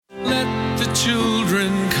the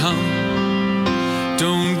children come.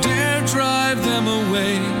 Don't dare drive them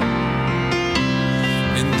away.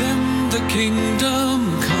 In them the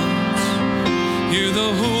kingdom comes. Hear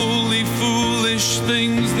the holy, foolish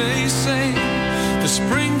things they say. The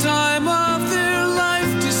springtime of their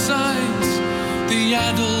life decides the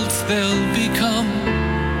adults they'll become.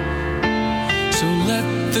 So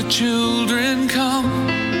let the children come.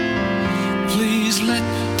 Please let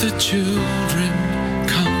the children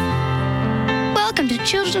come. Welcome to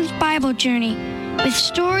Children's Bible Journey, with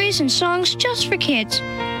stories and songs just for kids.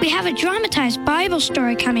 We have a dramatized Bible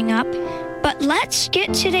story coming up, but let's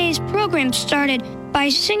get today's program started by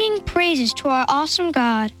singing praises to our awesome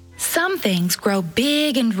God. Some things grow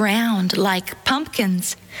big and round like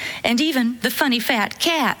pumpkins, and even the funny fat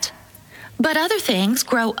cat. But other things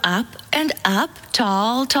grow up and up,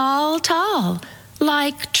 tall, tall, tall,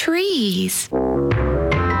 like trees.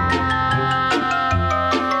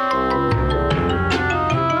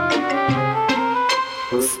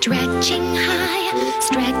 Stretching high,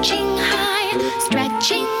 stretching high,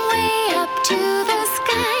 stretching way up to the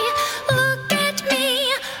sky. Look at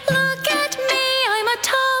me, I'm a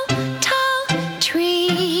tall, tall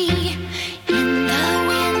tree. In the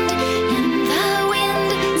wind,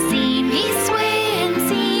 see me sway and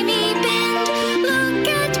see me bend. Look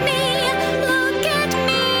at me,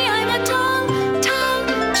 I'm a tall, tall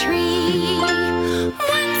tree.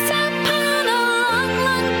 Once upon a long,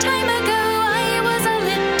 long time ago, I was a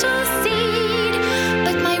little seed,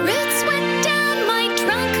 but my roots went down, my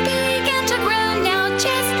trunk began to grow. Now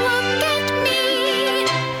just look at me.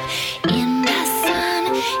 In the sun,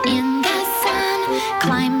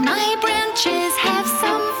 climb my branches, have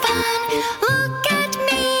some fun. Look at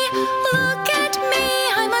me,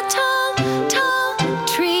 I'm a tall, tall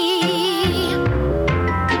tree.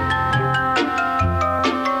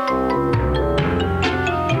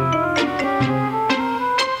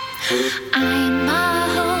 I'm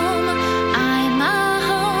a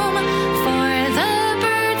home for the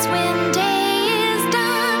birds when day is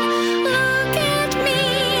done. Look at me,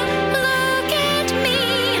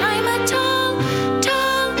 I'm a tall,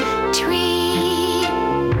 tall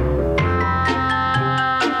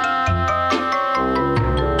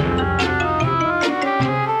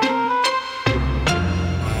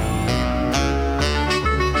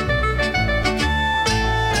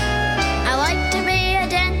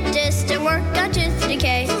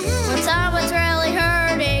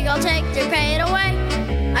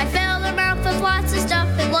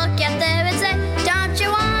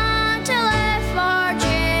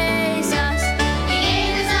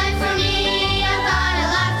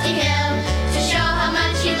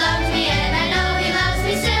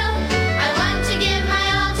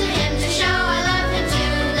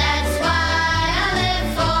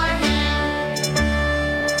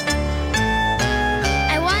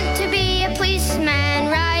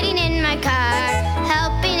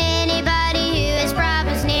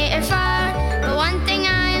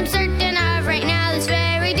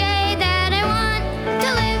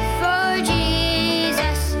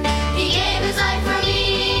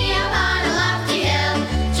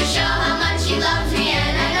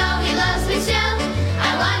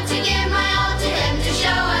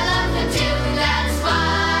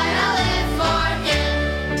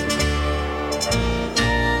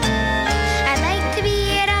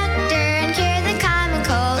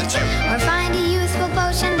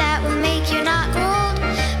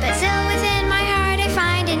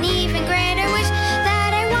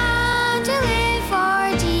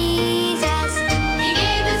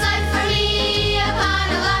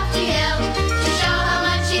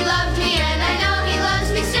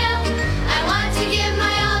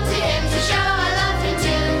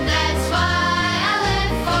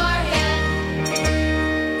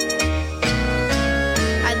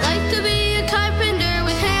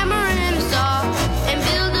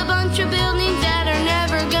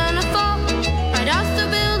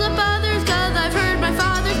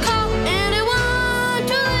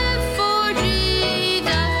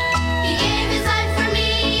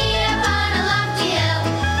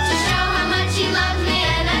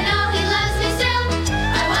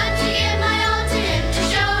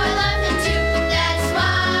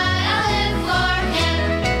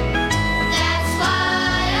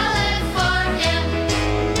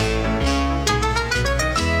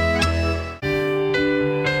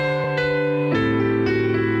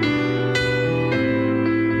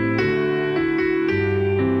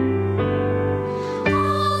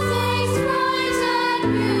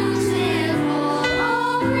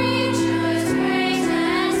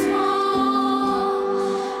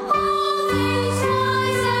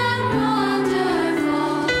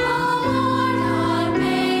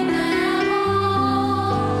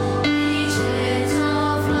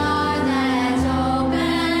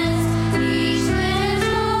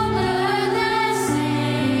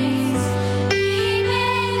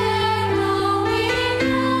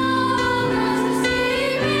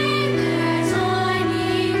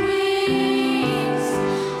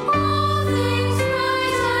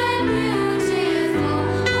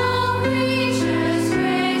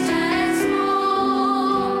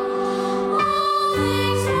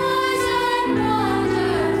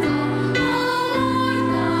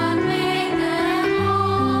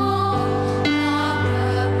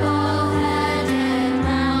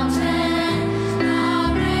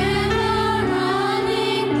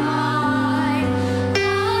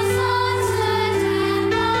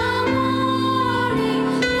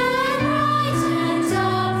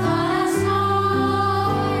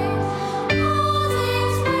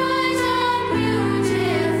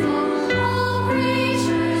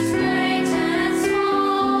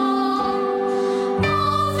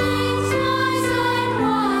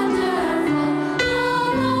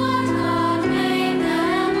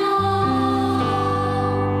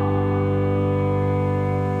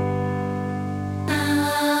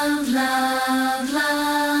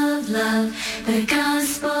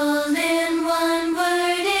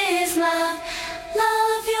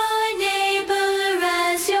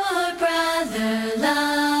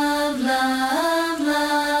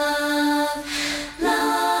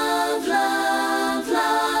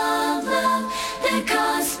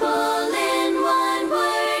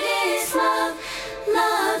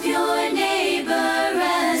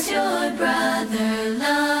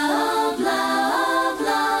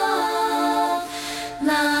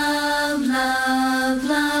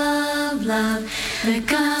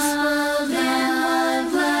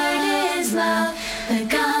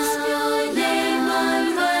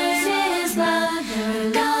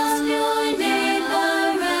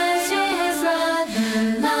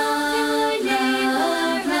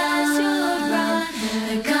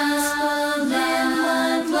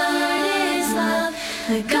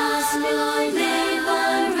Because your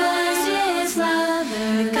neighbor as his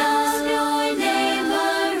brother. Because your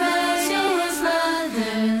neighbor as his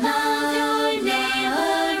brother. Love your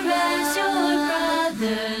neighbor as your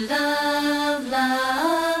brother. Love,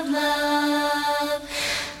 love, love.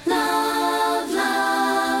 Love,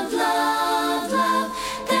 love, love, love.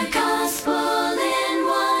 The gospel in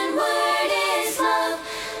one word is love.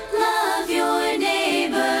 Love your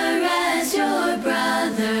neighbor as your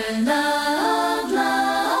brother. Love,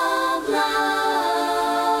 love, love.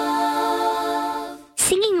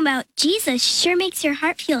 Singing about Jesus sure makes your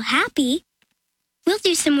heart feel happy. We'll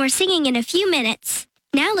do some more singing in a few minutes.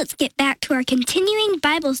 Now let's get back to our continuing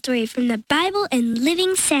Bible story from the Bible and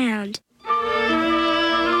Living Sound.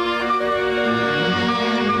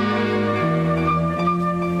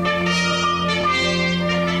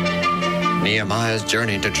 Nehemiah's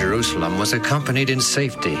journey to Jerusalem was accompanied in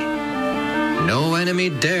safety. No enemy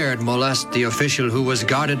dared molest the official who was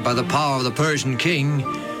guarded by the power of the Persian king.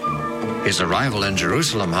 His arrival in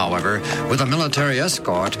Jerusalem, however, with a military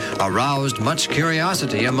escort, aroused much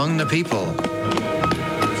curiosity among the people.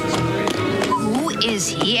 Who is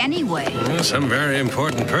he anyway? Well, some very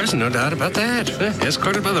important person, no doubt about that.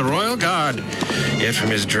 Escorted by the royal guard. Yet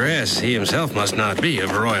from his dress, he himself must not be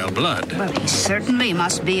of royal blood. Well, he certainly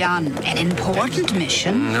must be on an important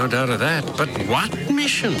mission. No doubt of that. But what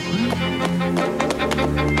mission?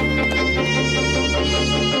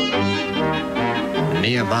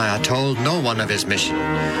 Nehemiah told no one of his mission,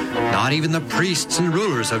 not even the priests and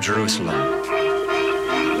rulers of Jerusalem.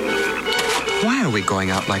 Why are we going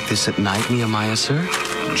out like this at night, Nehemiah, sir?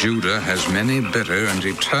 Judah has many bitter and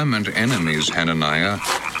determined enemies, Hananiah.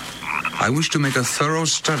 I wish to make a thorough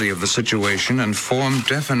study of the situation and form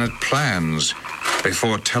definite plans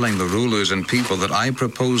before telling the rulers and people that I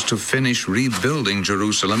propose to finish rebuilding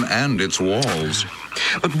Jerusalem and its walls.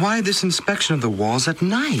 But why this inspection of the walls at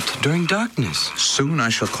night, during darkness? Soon I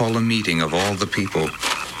shall call a meeting of all the people.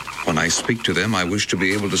 When I speak to them, I wish to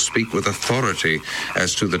be able to speak with authority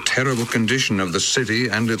as to the terrible condition of the city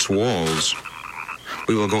and its walls.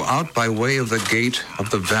 We will go out by way of the gate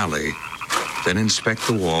of the valley, then inspect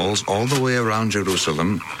the walls all the way around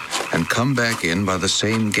Jerusalem, and come back in by the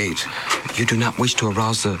same gate. You do not wish to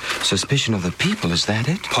arouse the suspicion of the people, is that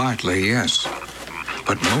it? Partly, yes.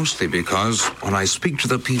 But mostly because when I speak to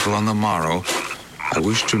the people on the morrow, I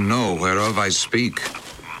wish to know whereof I speak.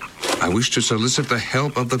 I wish to solicit the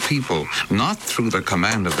help of the people, not through the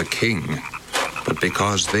command of the king, but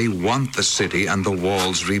because they want the city and the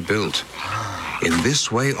walls rebuilt. In this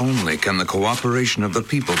way only can the cooperation of the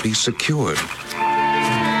people be secured.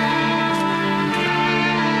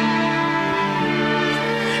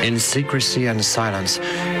 In secrecy and silence,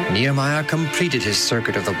 Nehemiah completed his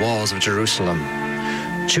circuit of the walls of Jerusalem.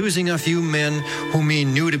 Choosing a few men whom he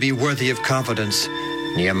knew to be worthy of confidence,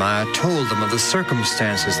 Nehemiah told them of the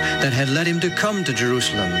circumstances that had led him to come to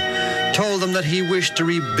Jerusalem, told them that he wished to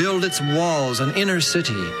rebuild its walls and inner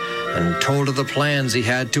city, and told of the plans he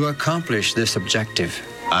had to accomplish this objective.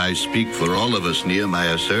 I speak for all of us,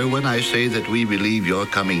 Nehemiah, sir, when I say that we believe your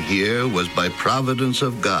coming here was by providence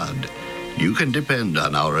of God. You can depend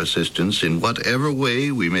on our assistance in whatever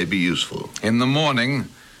way we may be useful. In the morning,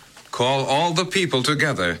 call all the people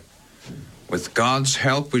together. With God's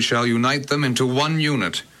help, we shall unite them into one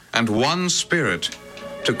unit and one spirit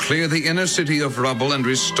to clear the inner city of rubble and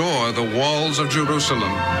restore the walls of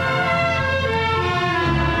Jerusalem.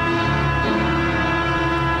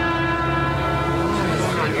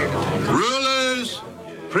 Rulers,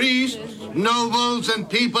 priests, nobles, and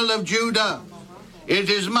people of Judah, it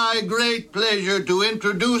is my great pleasure to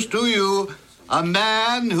introduce to you a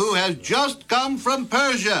man who has just come from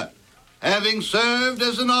Persia, having served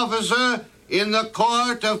as an officer in the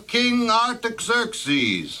court of King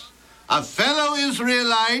Artaxerxes, a fellow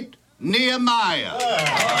Israelite, Nehemiah.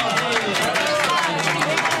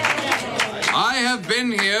 I have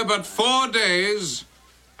been here but 4 days,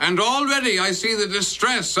 and already I see the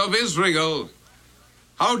distress of Israel,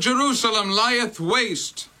 how Jerusalem lieth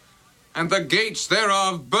waste, and the gates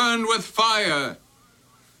thereof burned with fire.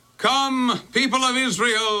 Come, people of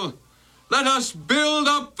Israel, let us build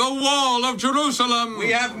up the wall of Jerusalem.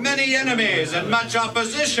 We have many enemies and much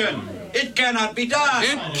opposition. It cannot be done.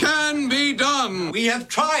 It can be done. We have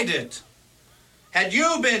tried it. Had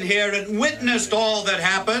you been here and witnessed all that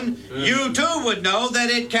happened, you too would know that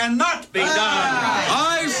it cannot be done.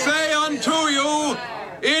 I say unto you,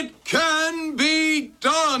 it can be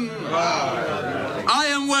done. I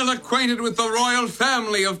am well acquainted with the royal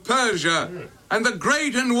family of Persia and the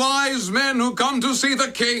great and wise men who come to see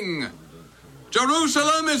the king.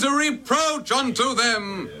 Jerusalem is a reproach unto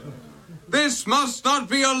them. This must not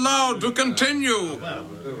be allowed to continue.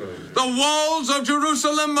 The walls of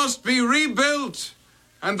Jerusalem must be rebuilt,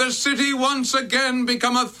 and the city once again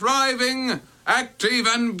become a thriving, active,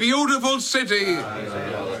 and beautiful city.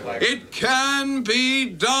 It can be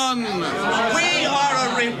done. We are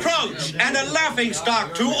a reproach and a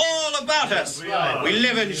laughingstock to all about us. We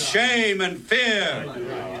live in shame and fear.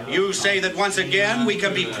 You say that once again we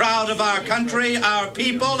can be proud of our country, our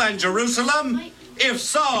people, and Jerusalem? If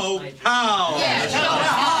so, how?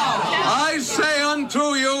 I say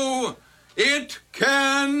unto you, it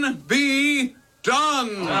can be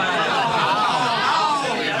done.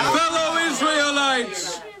 Fellow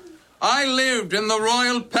Israelites, I lived in the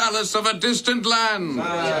royal palace of a distant land.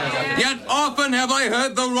 Yet often have I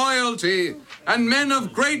heard the royalty and men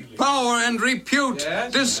of great power and repute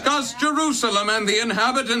discuss Jerusalem and the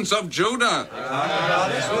inhabitants of Judah.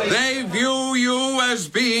 They view you as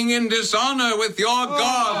being in dishonor with your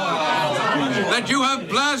God, that you have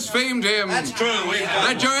blasphemed him. That's true.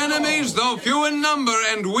 That your enemies, though few in number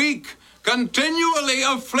and weak, continually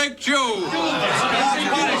afflict you.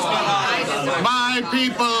 My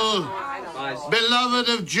people, beloved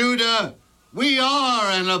of Judah, we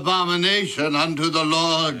are an abomination unto the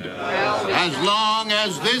Lord. As long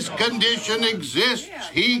as this condition exists,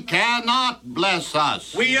 he cannot bless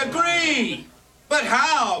us. We agree. But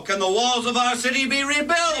how can the walls of our city be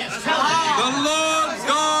rebuilt? The Lord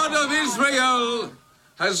God of Israel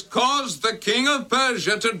has caused the king of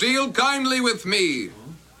Persia to deal kindly with me.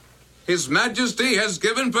 His Majesty has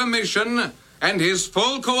given permission and his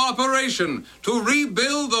full cooperation to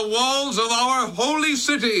rebuild the walls of our holy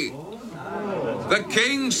city. The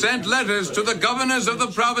king sent letters to the governors of the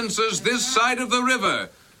provinces this side of the river,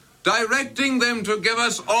 directing them to give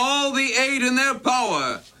us all the aid in their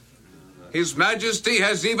power. His Majesty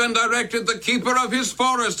has even directed the keeper of his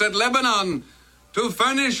forest at Lebanon to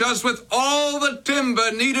furnish us with all the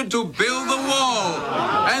timber needed to build the wall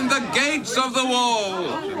and the gates of the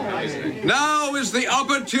wall. Now is the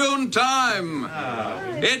opportune time.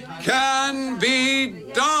 It can be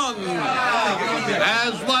done.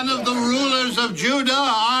 As one of the rulers of Judah,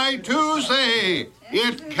 I too say,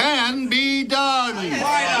 it can be done.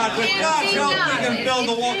 Why not? With God's help, we can build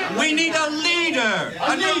the wall. We need a leader,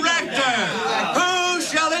 a director. Who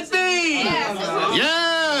shall it be?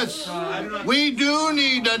 Yes, we do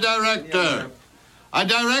need a director. A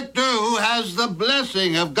director who has the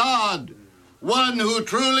blessing of God. One who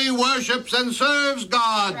truly worships and serves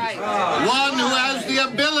God. One who has the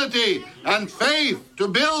ability and faith to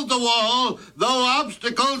build the wall, though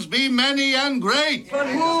obstacles be many and great.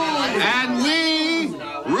 And we,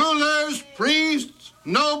 rulers, priests,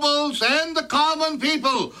 nobles, and the common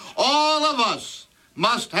people, all of us,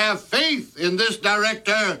 must have faith in this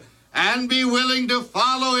director and be willing to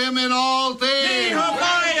follow him in all things.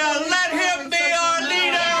 Nehemiah, let him be our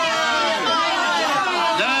leader!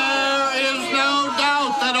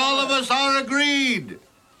 Are agreed.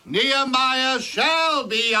 Nehemiah shall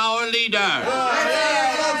be our leader.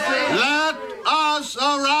 Let us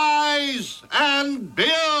arise and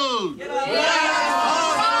build. The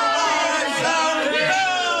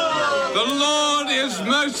Lord is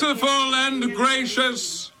merciful and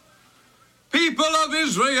gracious. People of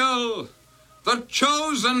Israel, the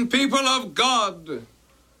chosen people of God,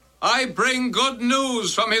 I bring good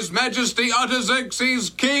news from His Majesty Artaxerxes,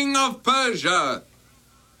 King of Persia.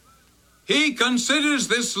 He considers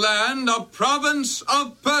this land a province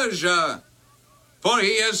of Persia, for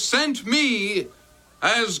he has sent me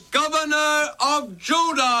as governor of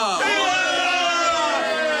Judah.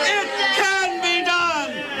 It can be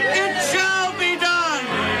done! It shall be done!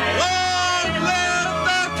 Long live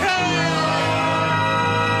the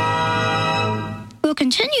king! We'll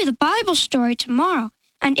continue the Bible story tomorrow,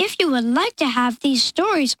 and if you would like to have these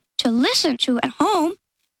stories to listen to at home,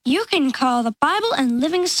 you can call the Bible and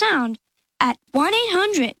Living Sound at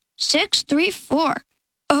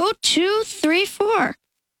 1-800-634-0234.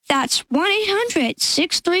 That's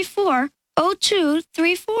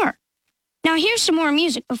 1-800-634-0234. Now here's some more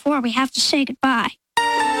music before we have to say goodbye.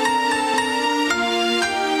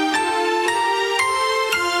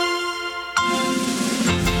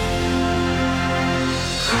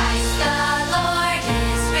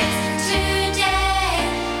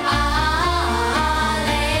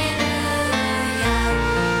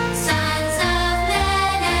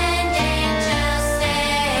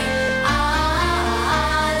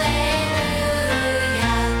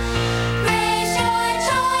 Raise your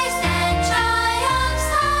choice and triumphs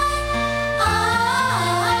high.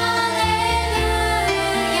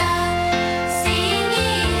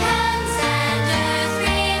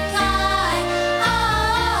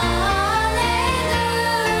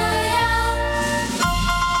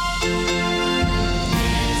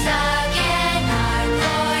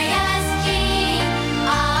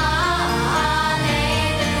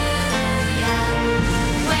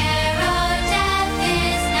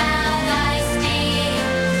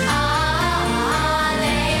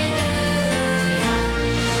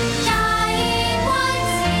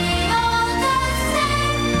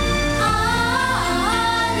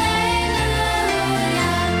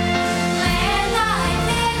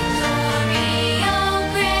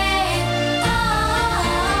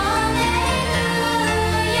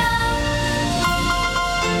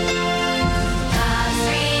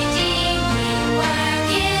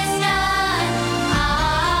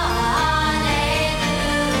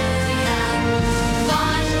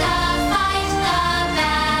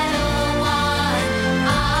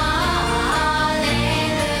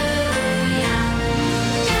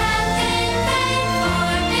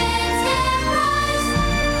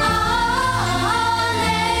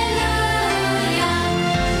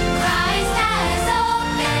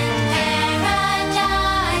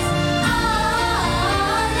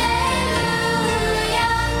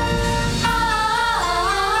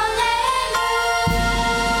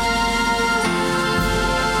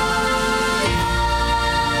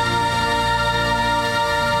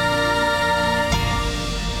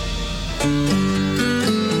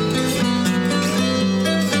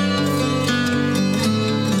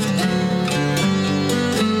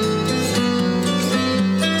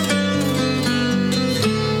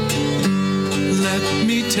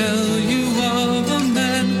 tell you of a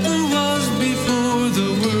man who was before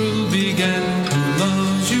the world began, who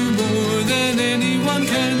loves you more than anyone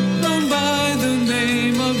can, known by the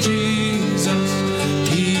name of Jesus.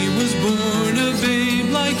 He was born a babe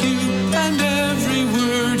like you, and every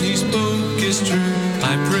word he spoke is true.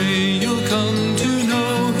 I pray you'll come to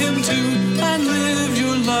know him too, and live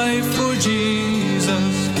your life for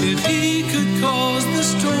Jesus. If he could cause the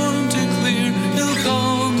storm to clear, he'll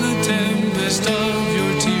calm the tempest of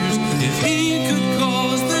your tears. If he could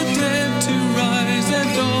cause the dead to rise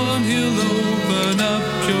at dawn, he'll open up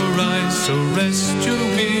your eyes. So rest your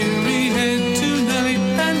weary head tonight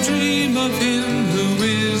and dream of him who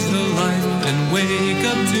is the light, and wake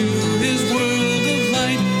up to his world of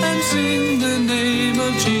light and sing the name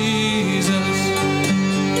of Jesus.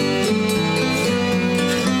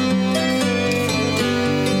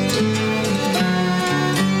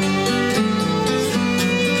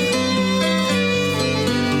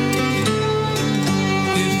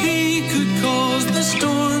 If he could cause the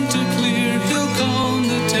storm to clear, he'll calm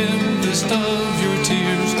the tempest of your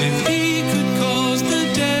tears. If he could cause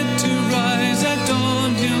the dead to rise at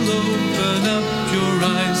dawn, he'll open up your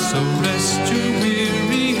eyes. So rest your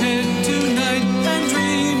weary head tonight and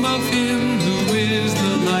dream of him who is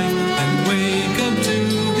the light, and wake up to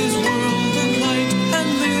his world of light and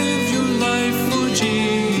live your life for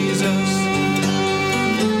Jesus.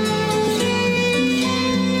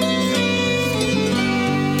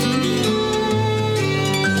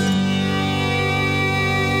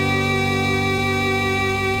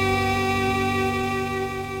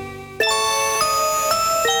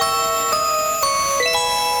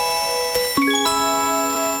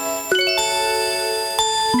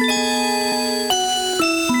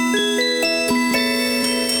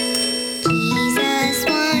 Jesus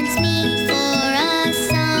wants me for a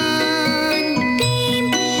sunbeam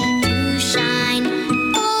to shine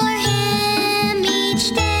for him each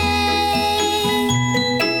day.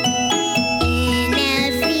 In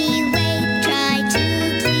every way, try to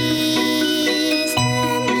please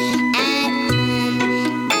him at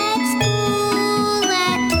home, at school,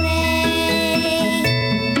 at play.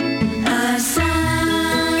 A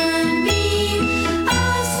sunbeam, a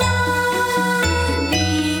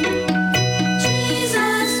sunbeam.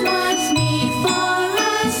 Jesus wants me for a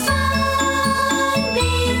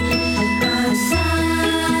sunbeam, a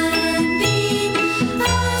sunbeam, a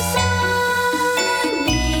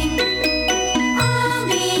sunbeam. I'll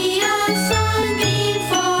be a sunbeam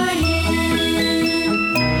for him.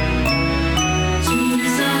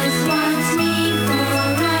 Jesus wants me for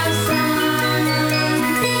a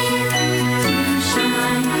sunbeam to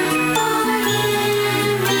shine for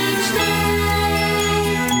him each day.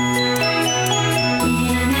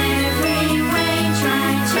 In every way,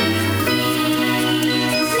 try to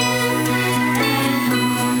please him at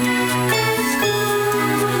home, at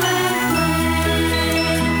school, at play.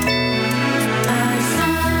 A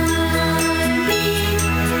sunbeam,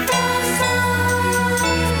 a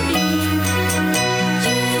sunbeam.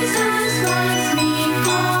 Jesus wants me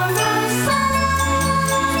for a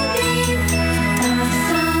sunbeam, a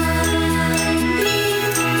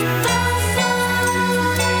sunbeam, a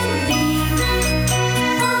sunbeam.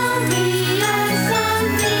 I'll be a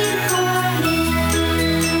sunbeam for him.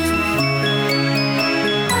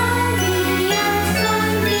 I'll be a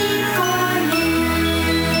sunbeam for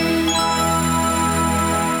him.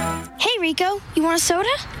 Hey, Rico, you want a soda?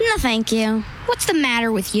 No, thank you. What's the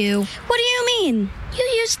matter with you? What do you mean? You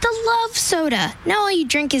used to love soda. Now all you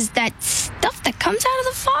drink is that stuff that comes out of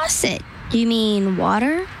the faucet. You mean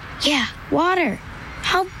water? Yeah, water.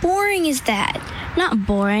 How boring is that? Not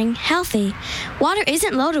boring, healthy. Water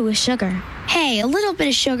isn't loaded with sugar. Hey, a little bit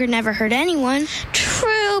of sugar never hurt anyone.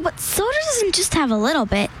 True, but soda doesn't just have a little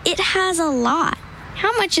bit. It has a lot.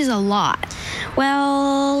 How much is a lot?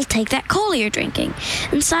 Well, take that cola you're drinking.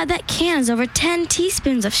 Inside that can is over 10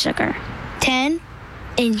 teaspoons of sugar. 10?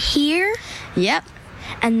 In here? Yep.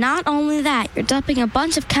 And not only that, you're dumping a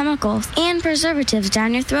bunch of chemicals and preservatives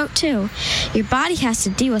down your throat, too. Your body has to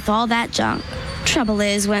deal with all that junk. Trouble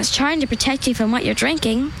is, when it's trying to protect you from what you're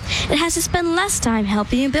drinking, it has to spend less time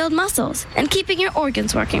helping you build muscles and keeping your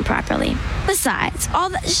organs working properly. Besides, all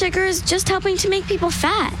that sugar is just helping to make people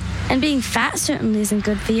fat. And being fat certainly isn't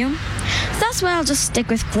good for you. So that's why I'll just stick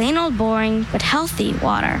with plain old boring but healthy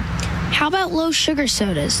water. How about low sugar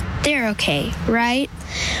sodas? They're okay, right?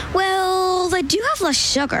 Well, they do have less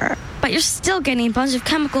sugar, but you're still getting a bunch of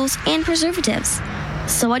chemicals and preservatives.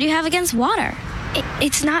 So what do you have against water?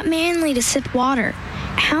 It's not manly to sip water.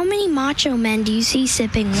 How many macho men do you see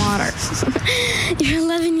sipping water? You're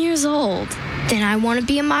 11 years old. Then I want to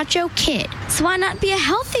be a macho kid. So why not be a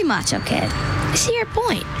healthy macho kid? I see your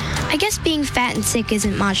point. I guess being fat and sick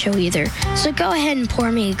isn't macho either, so go ahead and pour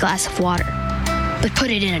me a glass of water. But put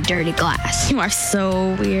it in a dirty glass. You are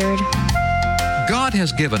so weird. God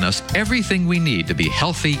has given us everything we need to be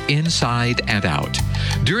healthy inside and out.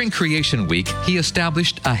 During Creation Week, He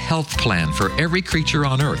established a health plan for every creature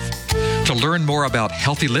on earth. To learn more about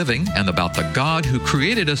healthy living and about the God who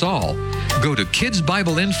created us all, go to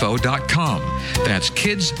kidsbibleinfo.com. That's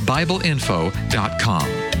kidsbibleinfo.com.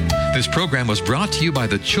 This program was brought to you by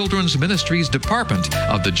the Children's Ministries Department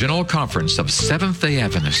of the General Conference of Seventh-day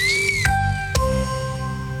Adventists.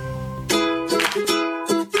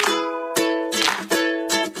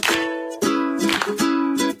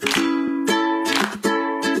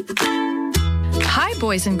 Hi,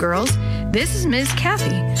 boys and girls. This is Ms.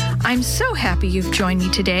 Kathy. I'm so happy you've joined me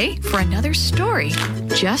today for another story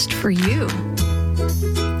just for you.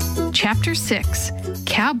 Chapter 6,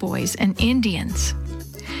 Cowboys and Indians.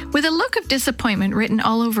 With a look of disappointment written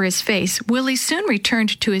all over his face, Willie soon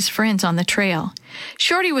returned to his friends on the trail.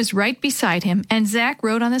 Shorty was right beside him, and Zach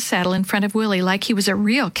rode on the saddle in front of Willie like he was a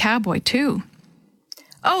real cowboy, too.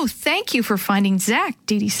 "Oh, thank you for finding Zach,"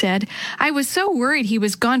 Dee Dee said. "I was so worried he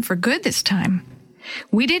was gone for good this time."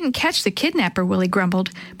 "We didn't catch the kidnapper," Willie grumbled,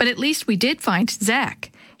 "but at least we did find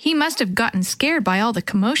Zach. He must have gotten scared by all the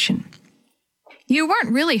commotion." "You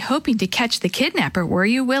weren't really hoping to catch the kidnapper, were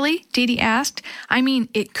you, Willie?" Dee Dee asked. "I mean,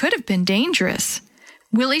 it could have been dangerous."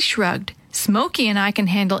 Willie shrugged. "Smokey and I can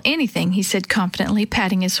handle anything," he said confidently,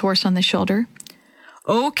 patting his horse on the shoulder.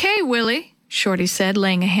 "Okay, Willie," Shorty said,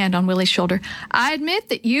 laying a hand on Willie's shoulder. "I admit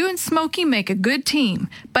that you and Smokey make a good team,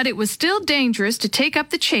 but it was still dangerous to take up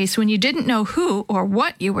the chase when you didn't know who or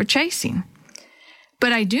what you were chasing."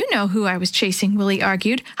 "But I do know who I was chasing," Willie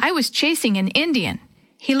argued. "I was chasing an Indian."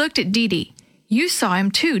 He looked at Dee Dee. "You saw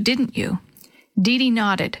him too, didn't you?" Dee Dee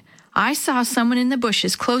nodded. "I saw someone in the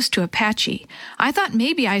bushes close to Apache. I thought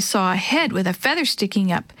maybe I saw a head with a feather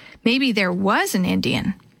sticking up. Maybe there was an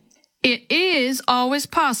Indian." "It is always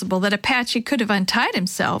possible that Apache could have untied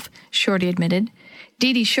himself," Shorty admitted.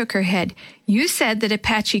 Dee Dee shook her head. "You said that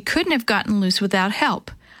Apache couldn't have gotten loose without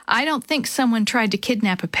help. I don't think someone tried to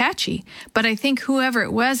kidnap Apache, but I think whoever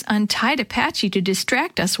it was untied Apache to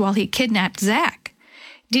distract us while he kidnapped Zach."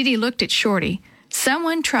 Dee Dee looked at Shorty.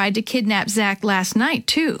 "Someone tried to kidnap Zach last night,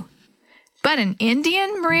 too." "But an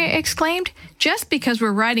Indian?" Maria exclaimed. "Just because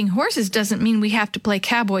we're riding horses doesn't mean we have to play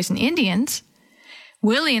cowboys and Indians."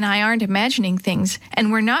 "Willie and I aren't imagining things, and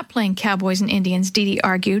we're not playing cowboys and Indians," Dee Dee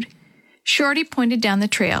argued. Shorty pointed down the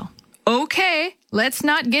trail. "Okay, let's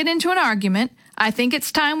not get into an argument. I think it's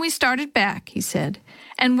time we started back," he said.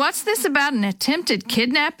 "And what's this about an attempted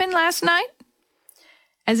kidnapping last night?"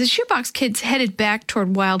 As the Shoebox Kids headed back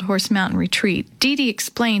toward Wild Horse Mountain Retreat, Dee Dee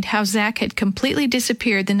explained how Zach had completely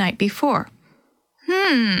disappeared the night before.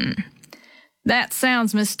 "That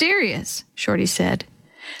sounds mysterious," Shorty said.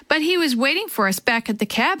 "But he was waiting for us back at the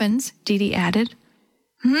cabins," Dee Dee added.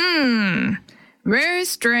 Very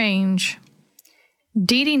strange."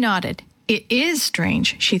 Dee Dee nodded. "It is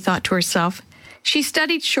strange," she thought to herself. She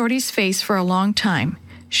studied Shorty's face for a long time.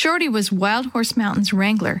 Shorty was Wild Horse Mountain's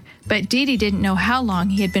wrangler, but Dee Dee didn't know how long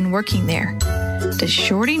he had been working there. Does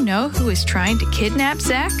Shorty know who is trying to kidnap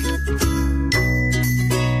Zach?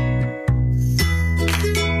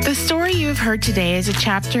 The story you have heard today is a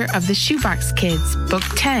chapter of the Shoebox Kids, Book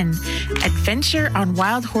 10, Adventure on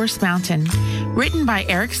Wild Horse Mountain, written by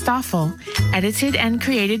Eric Stoffel, edited and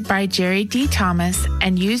created by Jerry D. Thomas,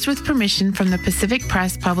 and used with permission from the Pacific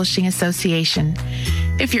Press Publishing Association.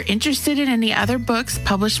 If you're interested in any other books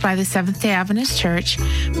published by the Seventh-day Adventist Church,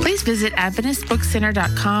 please visit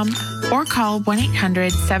AdventistBookCenter.com or call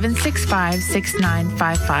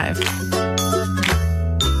 1-800-765-6955.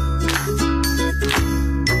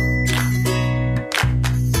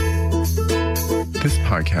 This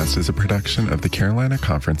podcast is a production of the Carolina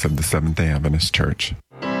Conference of the Seventh-day Adventist Church.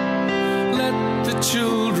 Let the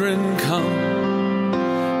children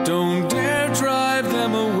come. Don't dare drive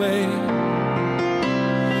them away.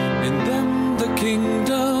 In them the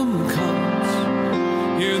kingdom comes.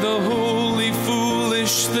 Hear the holy,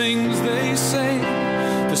 foolish things they say.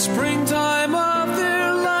 The springtime of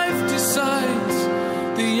their life decides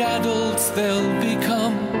the adults they'll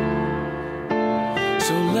become.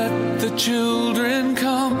 So let the children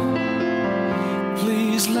come.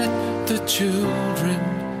 Please let the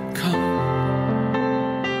children come.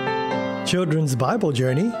 Children's Bible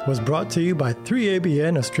Journey was brought to you by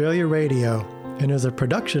 3ABN Australia Radio and is a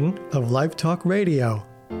production of Live Talk Radio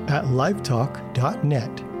at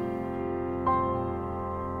livetalk.net.